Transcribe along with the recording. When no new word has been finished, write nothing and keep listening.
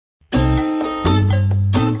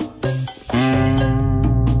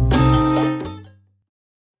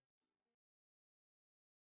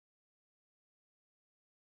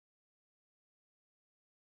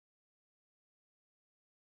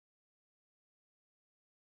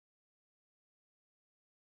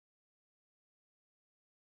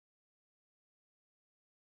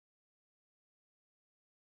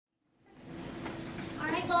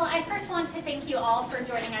thank you all for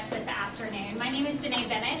joining us this afternoon. My name is Danae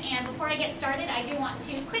Bennett, and before I get started, I do want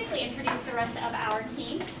to quickly introduce the rest of our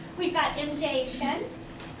team. We've got MJ Shen,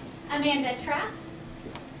 Amanda Trapp,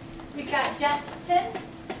 we've got Justin,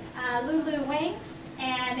 Lulu Wang,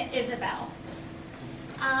 and Isabel.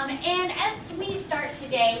 And as we start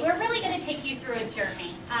today, we're really going to take you through a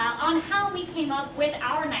journey on how we came up with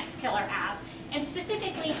our Next Killer app, and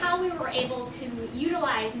specifically how we were able to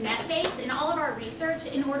utilize NetBase in all of our research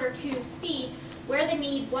in order to see where the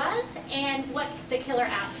need was and what the killer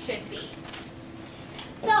app should be.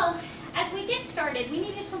 So as we get started, we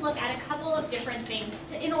needed to look at a couple of different things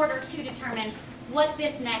in order to determine what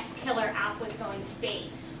this next killer app was going to be.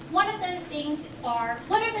 One of those things are,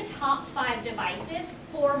 what are the top 5 devices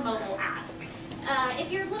for mobile apps?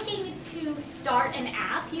 If you're looking to start an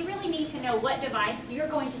app, you really need to know what device you're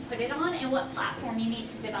going to put it on and what platform you need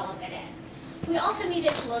to develop it in. We also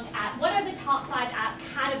needed to look at what are the top 5 app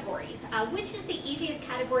categories, which is the easiest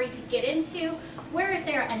category to get into, where is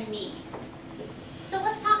there a need? So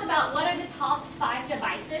let's talk about what are the top 5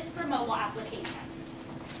 devices for mobile applications.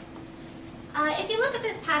 If you look at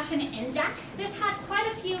this Passion Index, this has quite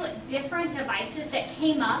a few different devices that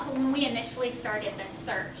came up when we initially started this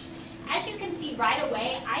search. As you can see right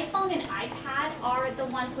away, iPhone and iPad are the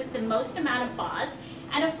ones with the most amount of buzz,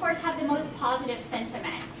 and of course have the most positive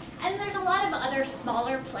sentiment. And there's a lot of other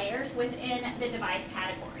smaller players within the device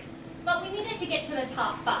category. But we needed to get to the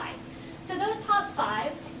top 5. So those top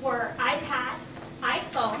 5 were iPad,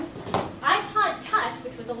 iPhone, iPod Touch,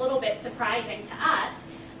 which was a little bit surprising to us,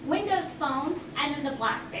 Windows Phone, and then the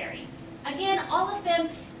BlackBerry. Again, all of them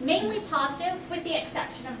mainly positive with the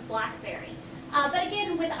exception of BlackBerry. But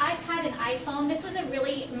again, with iPad and iPhone, this was a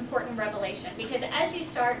really important revelation because as you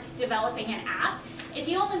start developing an app, if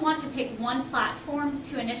you only want to pick one platform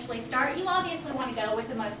to initially start, you obviously want to go with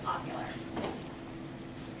the most popular.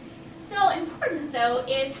 So important though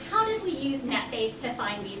is how did we use NetBase to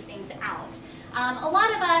find these things out? A lot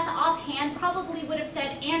of us offhand probably would have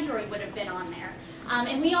said Android would have been on there.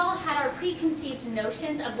 And we all had our preconceived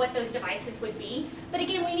notions of what those devices would be. But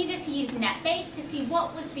again, we needed to use NetBase to see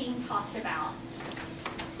what was being talked about.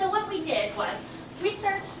 So what we did was we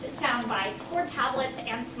searched sound bites for tablets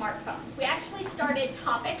and smartphones. We actually started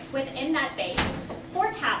topics within NetBase for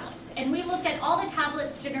tablets. And we looked at all the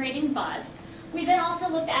tablets generating buzz. We then also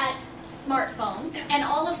looked at smartphones and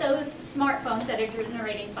all of those smartphones that are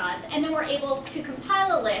generating buzz. And then we're able to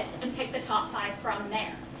compile a list and pick the top 5 from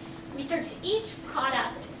there. We searched each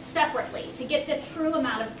product separately to get the true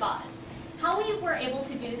amount of buzz. How we were able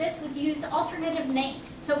to do this was use alternative names.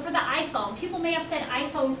 So for the iPhone, people may have said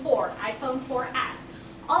iPhone 4, iPhone 4S,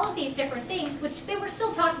 all of these different things, which they were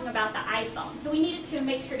still talking about the iPhone. So we needed to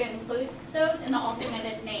make sure to include those in the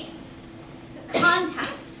alternative names.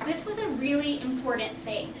 Context. This was a really important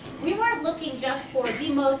thing. We weren't looking just for the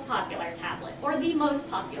most popular tablet or the most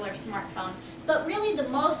popular smartphone, but really the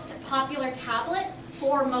most popular tablet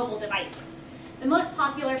for mobile devices, the most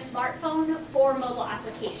popular smartphone for mobile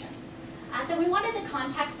applications. So we wanted the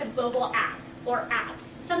context of mobile app or apps,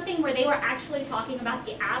 something where they were actually talking about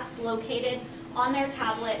the apps located on their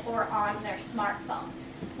tablet or on their smartphone.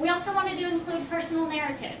 We also wanted to include personal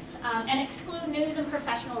narratives and exclude news and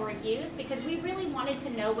professional reviews because we really wanted to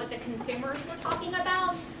know what the consumers were talking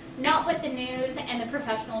about, not what the news and the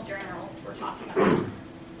professional journals were talking about.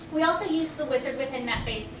 We also used the wizard within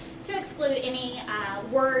NetBase to exclude any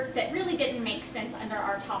words that really didn't make sense under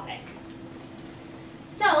our topic.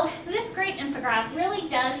 So this great infographic really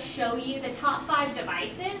does show you the top 5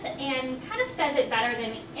 devices and kind of says it better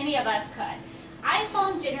than any of us could.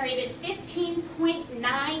 iPhone generated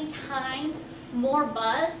 15.9 times more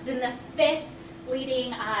buzz than the 5th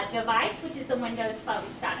leading device, which is the Windows Phone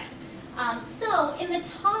 7. So in the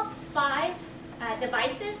top 5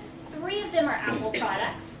 devices, 3 of them are Apple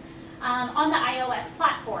products on the iOS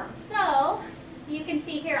platform. So you can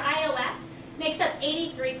see here iOS makes up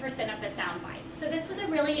 83% of the sound bites. So this was a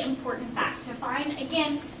really important fact to find,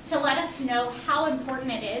 again, to let us know how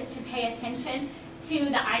important it is to pay attention to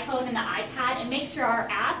the iPhone and the iPad and make sure our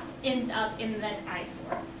app ends up in the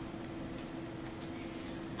iStore.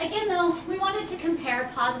 Again though, we wanted to compare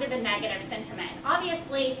positive and negative sentiment.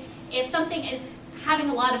 Obviously, if something is having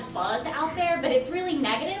a lot of buzz out there, but it's really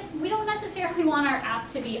negative, we don't necessarily want our app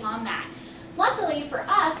to be on that. Luckily for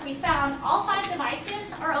us, we found all 5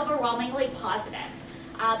 devices are overwhelmingly positive.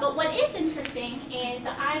 But what is interesting is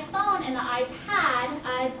the iPhone and the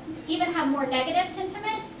iPad even have more negative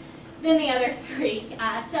sentiment than the other 3.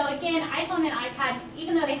 So again, iPhone and iPad,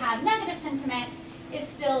 even though they have negative sentiment, is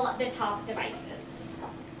still the top devices.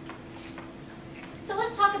 So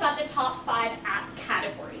let's talk about the top 5 app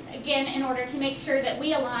categories, again, in order to make sure that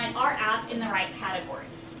we align our app in the right categories.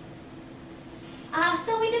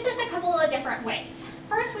 So we did this a couple of different ways.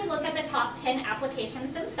 First, we looked at the top 10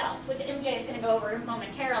 applications themselves, which MJ is going to go over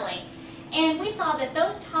momentarily. And we saw that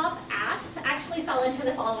those top apps actually fell into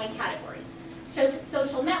the following categories: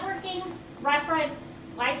 social networking, reference,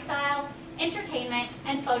 lifestyle, entertainment,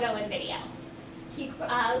 and photo and video. If you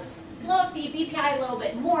blow up the BPI a little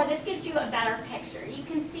bit more, this gives you a better picture. You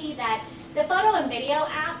can see that the photo and video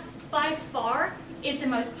apps by far is the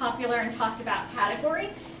most popular and talked about category.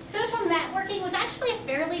 Social networking was actually a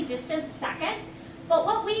fairly distant second, but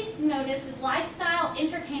what we noticed was lifestyle,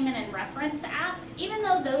 entertainment, and reference apps. Even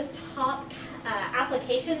though those top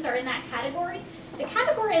applications are in that category, the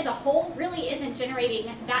category as a whole really isn't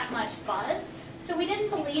generating that much buzz. So we didn't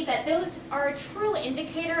believe that those are a true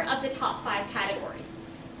indicator of the top 5 categories.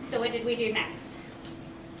 So what did we do next?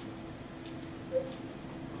 Oops.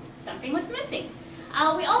 Something was missing.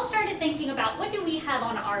 We all started thinking about, what do we have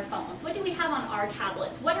on our phones? What do we have on our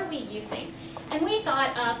tablets? What are we using? And we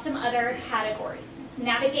thought of some other categories: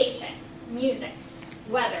 navigation, music,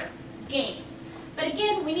 weather, games. But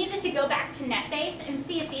again, we needed to go back to NetBase and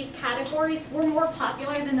see if these categories were more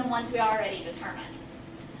popular than the ones we already determined.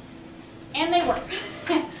 And they were.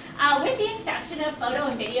 With the exception of photo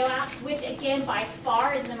and video apps, which again by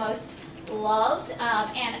far is the most loved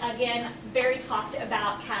and again very talked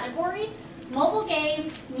about category, mobile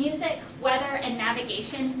games, music, weather, and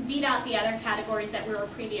navigation beat out the other categories that we were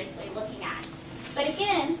previously looking at. But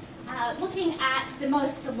again, looking at the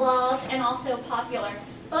most loved and also popular,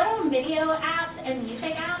 photo and video apps and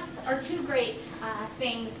music apps are 2 great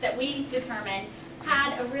things that we determined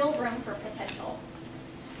had a real room for potential.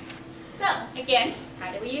 So again,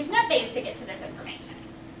 how do we use NetBase to get to this information?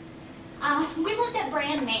 We looked at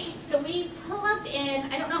brand names. So we plugged in,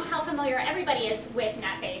 I don't know how familiar everybody is with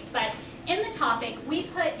NetBase, but in the topic, we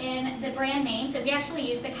put in the brand names and we actually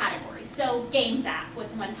used the categories. So games app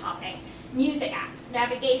was one topic, music apps,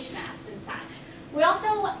 navigation apps, and such. We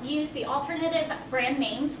also used the alternative brand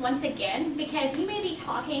names once again because you may be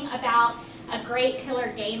talking about a great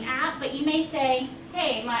killer game app, but you may say,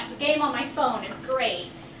 hey, my game on my phone is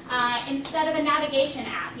great. Instead of a navigation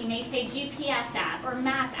app, you may say GPS app or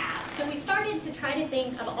map app. So we started to try to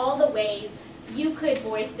think of all the ways you could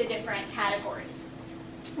voice the different categories.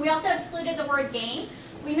 We also excluded the word game.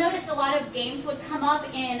 We noticed a lot of games would come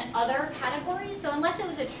up in other categories, so unless it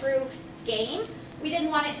was a true game, we didn't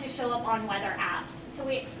want it to show up on weather apps. So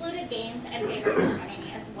we excluded games and favorite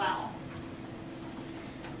company as well.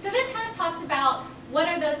 So this kind of talks about what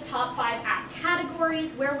are those top 5 app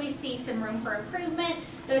categories, where we see some room for improvement,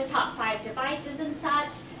 those top 5 devices and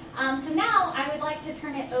such. So now I would like to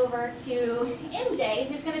turn it over to MJ,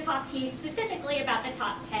 who's going to talk to you specifically about the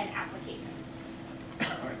top 10 applications.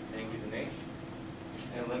 All right, thank you, Danae.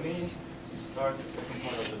 And let me start the second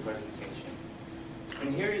part of the presentation.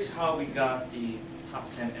 And here is how we got the top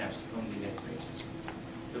 10 apps from the NetBase.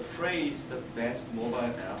 The phrase, the best mobile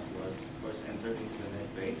app, was first entered into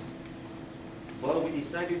the NetBase. But we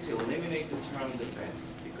decided to eliminate the term the best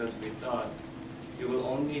because we thought it will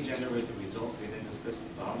only generate the results within the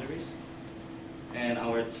specific boundaries. And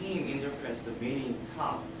our team interprets the meaning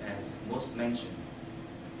top as most mentioned.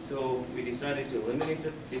 So we decided to eliminate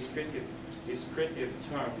the descriptive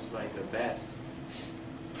terms like the best.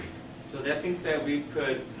 So that being said, we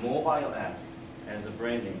put mobile app as a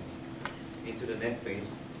brand name into the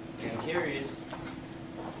NetBase. And here is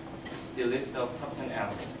the list of top 10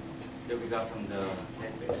 apps that we got from the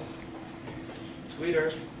NetBase: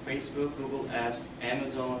 Twitter, Facebook, Google Apps,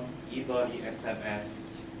 Amazon, eBuddy, XMS,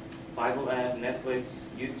 Bible app, Netflix,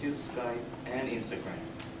 YouTube, Skype, and Instagram.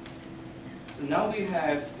 So now we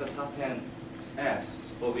have the top 10 apps,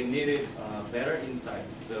 but we needed better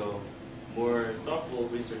insights, so more thoughtful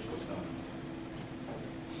research was done.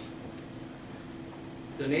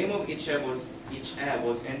 The name of each app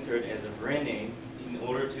was entered as a brand name in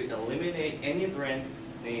order to eliminate any brand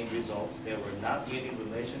name results that were not made in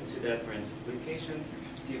relation to that brand's application.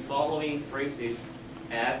 The following phrases: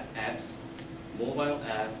 app, apps, mobile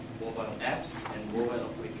app, mobile apps, and mobile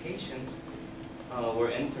applications were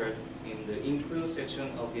entered in the include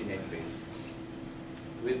section of the NetBase.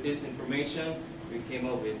 With this information, we came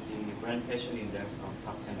up with the brand passion index of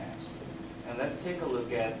top 10 apps. And let's take a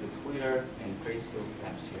look at the Twitter and Facebook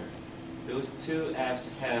apps here. Those 2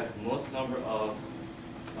 apps have most number of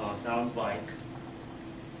sound bites.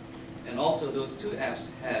 And also those 2 apps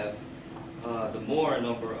have the more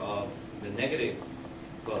number of the negative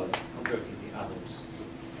buzz compared to the others.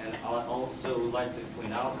 And I also would like to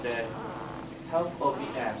point out that half of the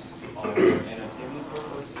apps are for entertainment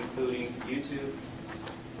purpose, including YouTube,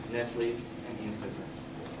 Netflix, and Instagram.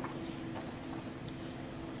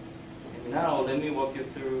 And now let me walk you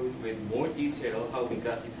through with more detail how we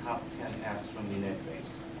got the top 10 apps from the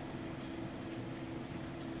NetBase.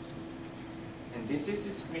 And this is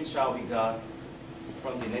the screenshot we got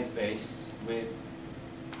from the NetBase with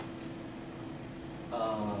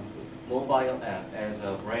mobile app as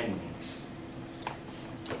a brand name.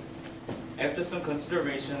 After some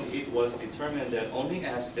consideration, it was determined that only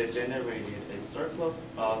apps that generated a surplus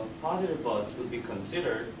of positive buzz would be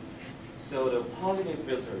considered, so the positive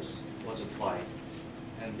filters was applied.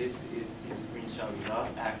 And this is the screenshot we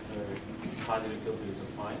got after positive filter is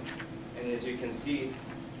applied. And as you can see,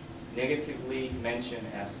 negatively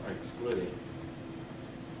mentioned apps are excluded.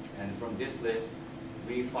 And from this list,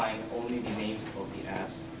 we find only the names of the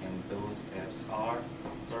apps, and those apps are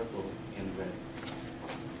circled in red.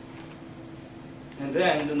 And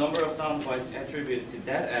then the number of sound bites attributed to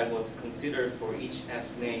that app was considered for each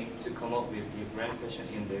app's name to come up with the brand question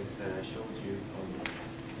index that I showed you earlier.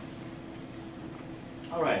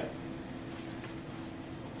 All right.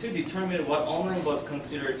 To determine what online was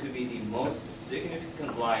considered to be the most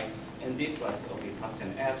significant likes and dislikes of the top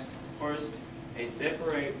 10 apps, first, a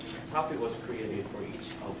separate topic was created for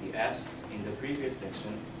each of the apps in the previous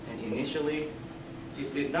section, and initially,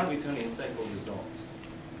 it did not return insightful results.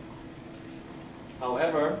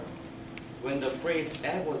 However, when the phrase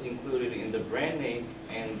app was included in the brand name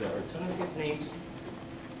and the alternative names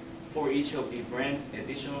for each of the brands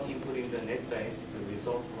additional input in the NetBase, the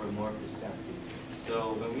results were more perceptive.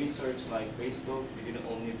 So when we searched like Facebook, we didn't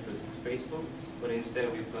only put Facebook, but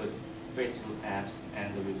instead we put Facebook apps,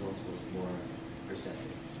 and the results was more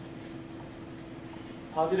perceptive.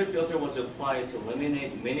 Positive filter was applied to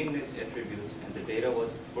eliminate meaningless attributes, and the data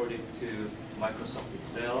was exported to Microsoft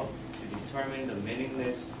Excel to determine the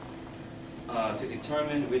meaningless, to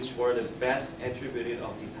determine which were the best attributed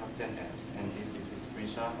of the top 10 apps. And this is a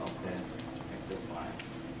screenshot of that Excel file.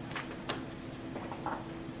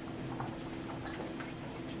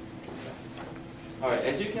 Alright,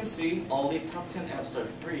 as you can see, all the top 10 apps are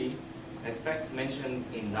free. In fact, mentioned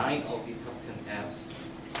in 9 of the top 10 apps,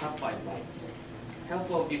 top 5 likes.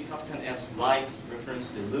 Half of the top 10 apps likes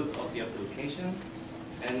reference the look of the application,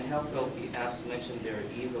 and half of the apps mention their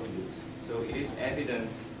ease of use. So it is evident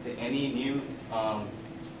that any new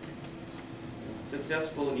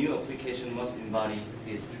successful new application must embody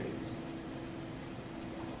these traits.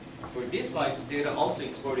 For dislikes, data also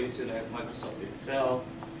exported to the Microsoft Excel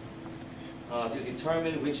to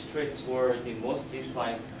determine which traits were the most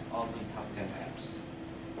disliked of the top 10 apps.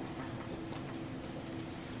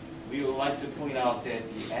 We would like to point out that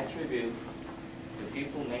the attribute that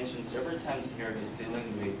people mentioned several times here is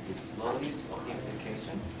dealing with the slowness of the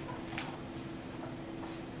application.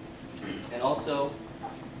 And also,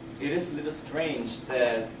 it is a little strange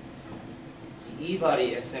that the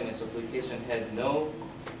eBody XMS application had no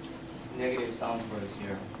negative sound words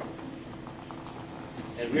here.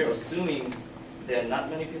 And we're assuming that not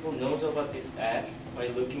many people knows about this app by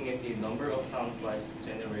looking at the number of sound bites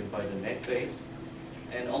generated by the NetBase.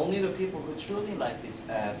 And only the people who truly like this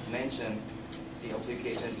app mention the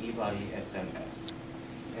application eBody XMS.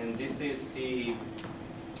 And this is the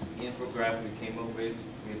infographic we came up with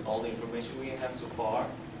all the information we have so far.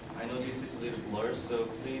 I know this is a little blurred, so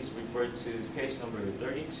please refer to page number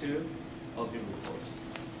 32 of your report.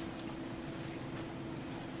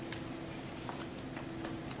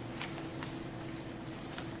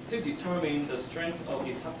 To determine the strength of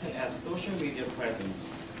the top 10 apps' social media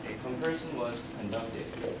presence, a comparison was conducted.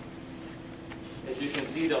 As you can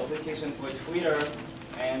see, the application for Twitter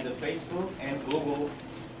and the Facebook and Google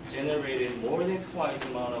generated more than twice the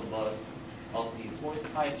amount of buzz of the fourth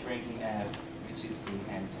highest ranking app, which is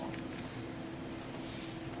the Amazon.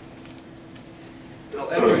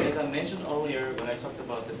 However, as I mentioned earlier when I talked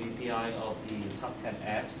about the BPI of the top 10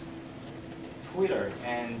 apps, Twitter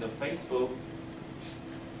and the Facebook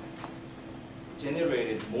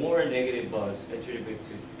generated more negative buzz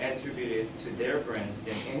attributed to their brands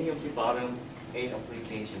than any of the bottom 8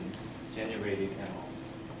 applications generated at all.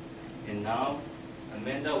 And now,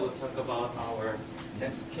 Amanda will talk about our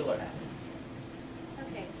next killer app.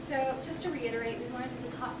 Okay, so just to reiterate, we learned that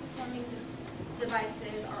the top performing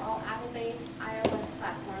devices are all Apple-based iOS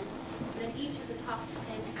platforms, and that each of the top 10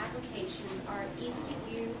 applications are easy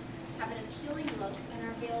to use, have an appealing look, and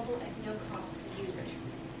are available at no cost to users.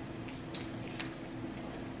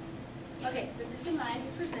 Okay, with this in mind,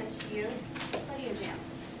 we present to you Phodiojam.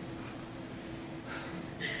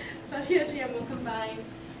 Phodiojam will combine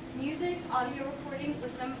Music, audio recording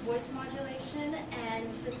with some voice modulation and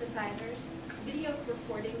synthesizers, video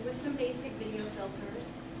recording with some basic video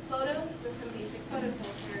filters, photos with some basic photo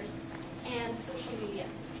filters, and social media.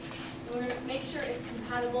 And we're going to make sure it's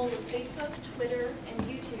compatible with Facebook, Twitter, and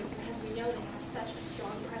YouTube because we know they have such a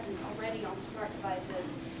strong presence already on smart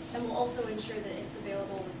devices. And we'll also ensure that it's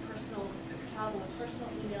available with compatible with personal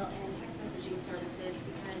email and text messaging services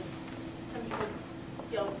because some people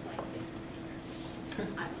don't like Facebook and Twitter.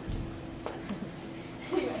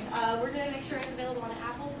 Anyway, we're going to make sure it's available on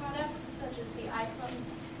Apple products such as the iPhone,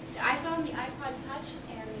 the iPod Touch,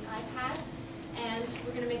 and the iPad. And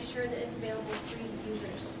we're going to make sure that it's available for free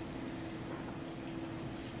users.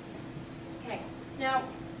 Okay, now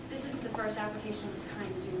this isn't the first application of its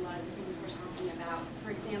kind to do a lot of the things we're talking about.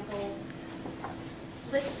 For example,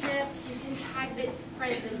 lip snips, you can tag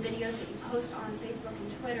friends in videos that you post on Facebook and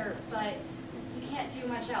Twitter, but you can't do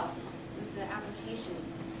much else with the application.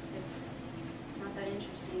 It's not that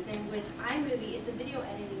interesting. Then with iMovie, it's a video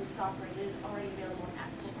editing software that is already available on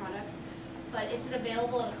Apple products, but it's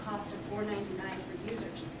available at a cost of $4.99 for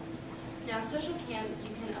users. Now, SocialCam,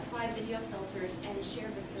 you can apply video filters and share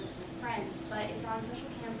videos with friends, but it's on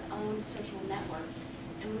SocialCam's own social network.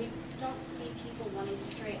 And we don't see people wanting to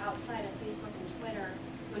stray outside of Facebook and Twitter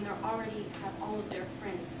when they already have all of their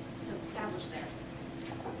friends so established there.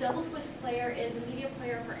 Double Twist Player is a media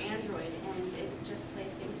player for Android, and it just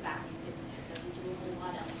plays things back. It doesn't do a whole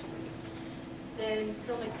lot else for you. Then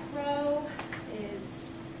Filmic Pro is,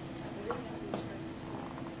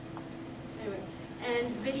 anyway,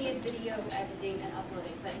 and Vidi's video editing and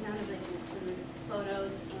uploading, but none of these include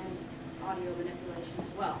photos and audio manipulation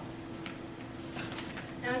as well.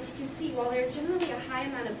 Now, as you can see, while there's generally a high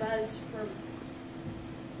amount of buzz for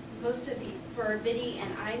Vidi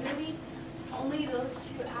and iMovie, only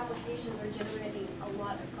those two applications are generating a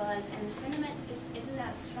lot of buzz, and the sentiment isn't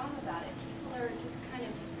that strong about it. People are just kind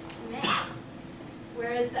of meh.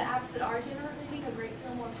 Whereas the apps that are generating a great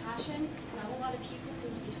deal more passion, not a lot of people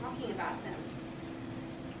seem to be talking about them.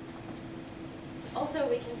 Also,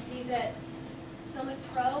 we can see that Filmic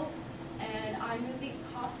Pro and iMovie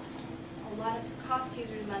cost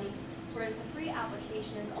users money, whereas the free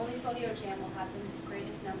applications, only Phodiojam will have the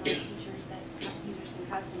greatest number of features that users can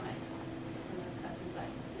customize. Some of the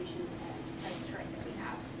customization and price chart that we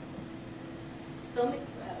have. Filmic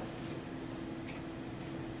Pro.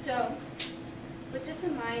 So, with this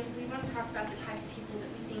in mind, we want to talk about the type of people that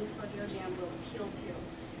we think Phodiojam will appeal to.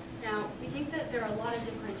 Now, we think that there are a lot of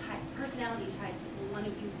different personality types that will want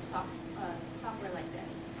to use a software like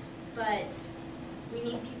this, but we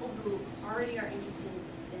need people who already are interested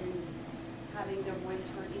in having their voice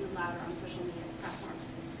heard even louder on social media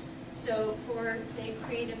platforms. So for, say,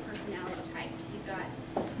 creative personality types, you've got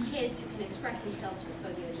kids who can express themselves with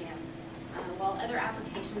Phodiojam, while other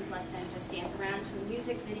applications let them just dance around to a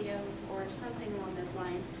music video or something along those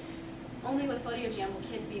lines. Only with Phodiojam will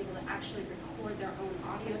kids be able to actually record their own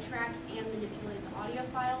audio track and manipulate the audio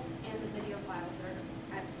files and the video files that are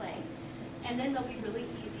at play. And then they'll be really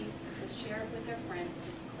easy to share it with their friends with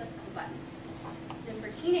just a click of a button. Then for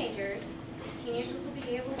teenagers will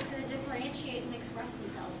be able to differentiate and express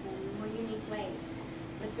themselves in more unique ways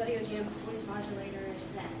with Phodiojam's voice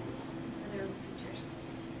modulators and other features.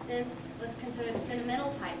 Then let's consider the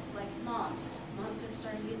sentimental types like moms. Moms have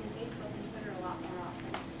started using Facebook and Twitter a lot more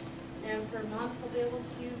often. Now for moms, they'll be able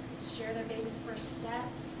to share their baby's first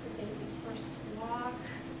steps, the baby's first walk,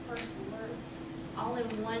 first words, all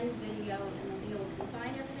in one video, and they'll be able to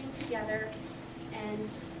combine everything together, and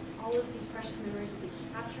all of these precious memories will be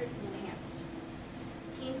captured and enhanced.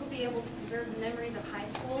 Teens will be able to preserve the memories of high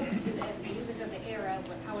school to the music of the era,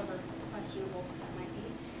 however questionable that might be.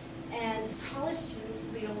 And college students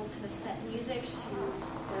will be able to set music to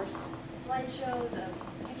their slideshows of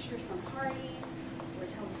pictures from parties, or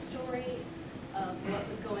tell a story of what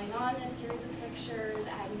was going on in a series of pictures,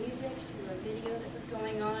 add music to a video that was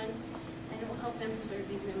going on, and it will help them preserve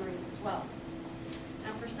these memories as well.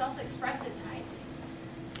 Now for self-expressive types,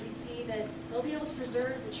 we see that they'll be able to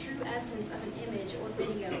preserve the true essence of an image or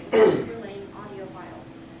video with an overlaying audio file.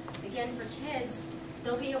 Again, for kids,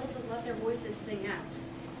 they'll be able to let their voices sing out.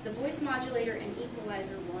 The voice modulator and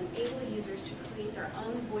equalizer will enable users to create their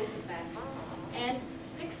own voice effects and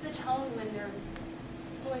fix the tone when their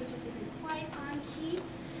voice just isn't quite on key.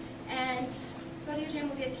 And Phodiojam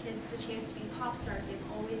will give kids the chance to be pop stars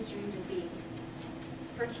they've always dreamed of being.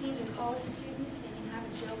 For teens and college students, they can have a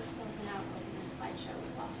joke spoken out over this slideshow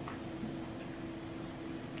as well.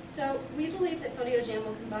 So we believe that Phodiojam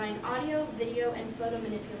will combine audio, video, and photo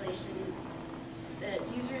manipulation the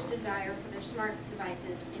user's desire for their smart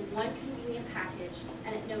devices in one convenient package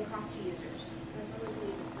and at no cost to users. That's why we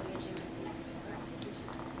believe that Phodiojam is the next